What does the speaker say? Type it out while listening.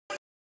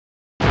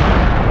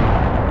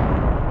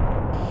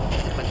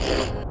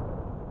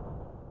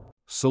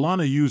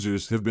Solana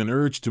users have been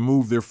urged to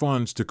move their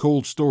funds to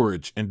cold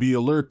storage and be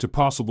alert to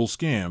possible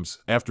scams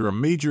after a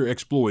major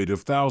exploit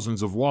of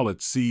thousands of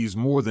wallets sees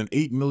more than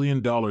 $8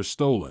 million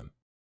stolen.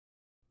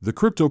 The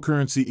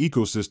cryptocurrency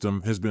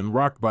ecosystem has been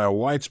rocked by a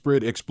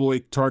widespread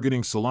exploit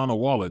targeting Solana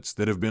wallets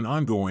that have been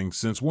ongoing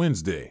since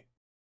Wednesday.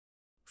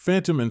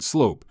 Phantom and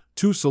Slope,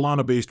 two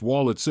Solana-based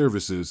wallet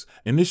services,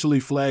 initially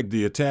flagged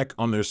the attack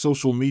on their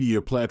social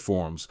media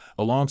platforms,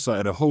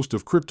 alongside a host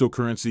of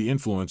cryptocurrency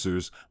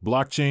influencers,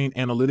 blockchain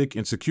analytic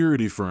and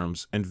security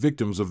firms, and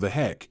victims of the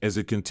hack as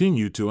it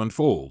continued to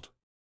unfold.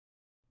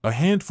 A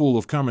handful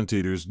of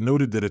commentators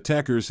noted that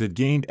attackers had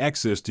gained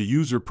access to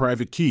user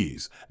private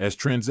keys, as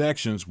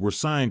transactions were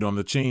signed on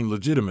the chain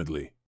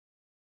legitimately.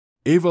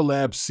 Ava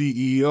Labs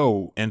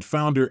CEO and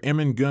founder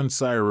Emin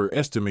Gun-Sirer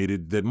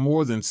estimated that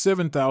more than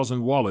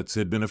 7,000 wallets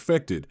had been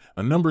affected,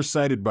 a number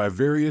cited by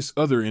various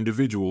other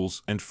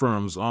individuals and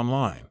firms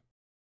online.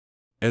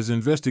 As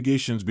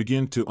investigations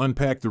begin to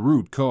unpack the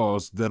root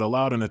cause that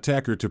allowed an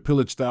attacker to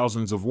pillage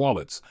thousands of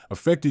wallets,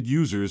 affected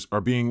users are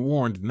being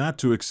warned not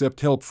to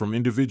accept help from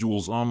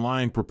individuals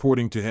online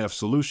purporting to have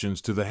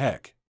solutions to the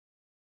hack.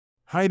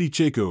 Heidi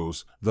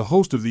Chacos, the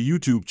host of the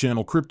YouTube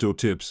channel Crypto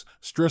Tips,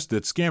 stressed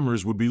that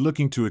scammers would be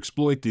looking to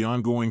exploit the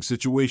ongoing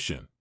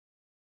situation.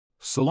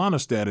 Solana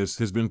Status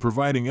has been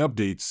providing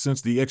updates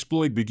since the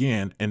exploit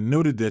began and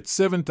noted that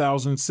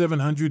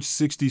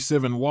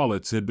 7,767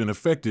 wallets had been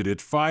affected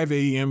at 5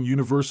 a.m.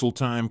 Universal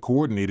Time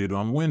Coordinated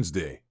on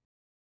Wednesday.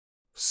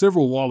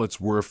 Several wallets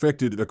were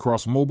affected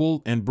across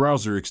mobile and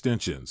browser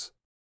extensions.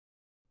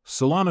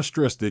 Solana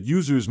stressed that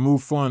users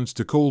move funds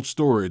to cold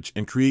storage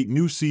and create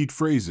new seed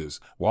phrases,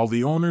 while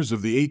the owners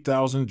of the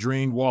 8,000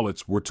 drained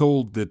wallets were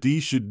told that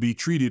these should be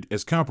treated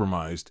as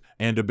compromised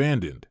and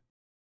abandoned.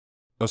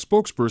 A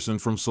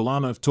spokesperson from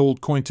Solana told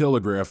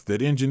Cointelegraph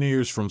that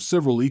engineers from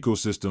several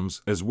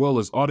ecosystems, as well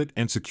as audit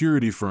and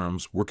security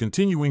firms, were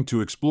continuing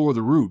to explore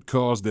the root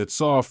cause that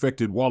saw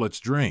affected wallets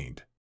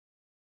drained.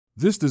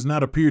 This does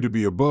not appear to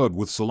be a bug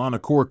with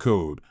Solana core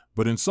code,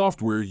 but in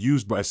software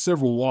used by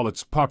several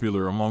wallets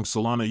popular among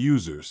Solana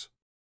users.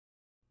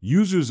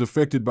 Users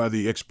affected by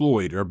the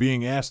exploit are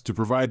being asked to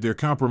provide their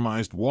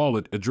compromised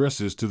wallet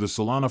addresses to the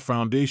Solana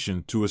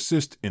Foundation to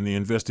assist in the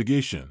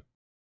investigation.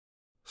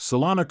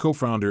 Solana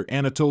co-founder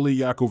Anatoly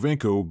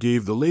Yakovenko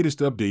gave the latest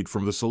update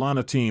from the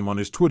Solana team on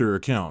his Twitter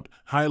account,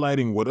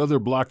 highlighting what other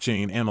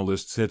blockchain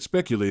analysts had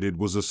speculated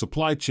was a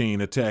supply chain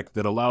attack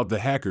that allowed the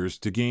hackers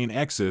to gain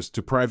access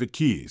to private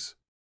keys.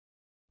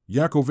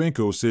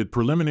 Yakovenko said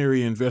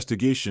preliminary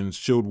investigations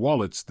showed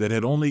wallets that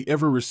had only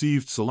ever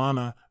received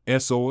Solana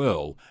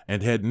SOL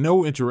and had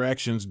no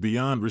interactions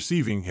beyond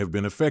receiving have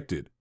been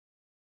affected.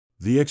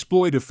 The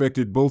exploit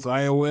affected both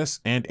iOS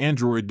and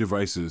Android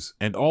devices,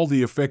 and all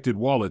the affected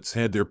wallets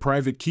had their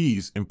private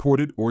keys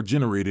imported or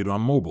generated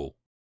on mobile.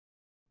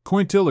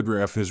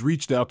 Cointelegraph has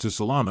reached out to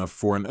Solana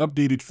for an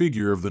updated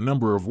figure of the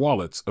number of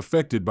wallets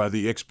affected by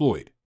the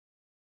exploit.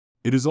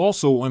 It is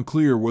also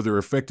unclear whether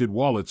affected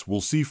wallets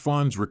will see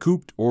funds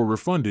recouped or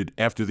refunded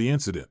after the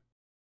incident.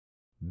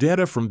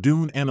 Data from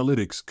Dune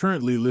Analytics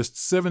currently lists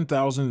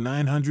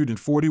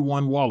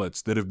 7,941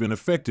 wallets that have been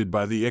affected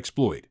by the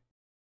exploit.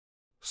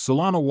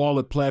 Solana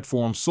wallet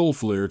platform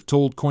Solflare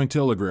told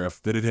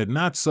Cointelegraph that it had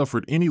not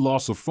suffered any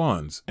loss of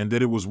funds and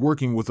that it was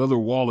working with other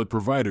wallet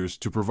providers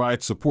to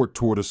provide support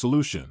toward a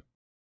solution.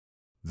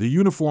 The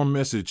uniform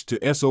message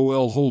to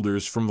SOL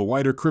holders from the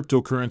wider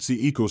cryptocurrency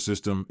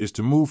ecosystem is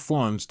to move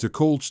funds to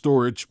cold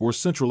storage or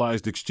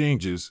centralized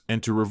exchanges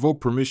and to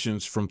revoke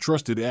permissions from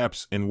trusted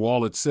apps in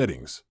wallet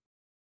settings.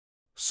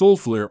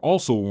 Solflare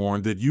also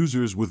warned that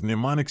users with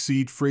mnemonic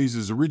seed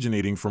phrases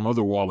originating from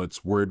other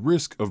wallets were at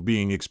risk of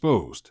being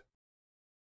exposed.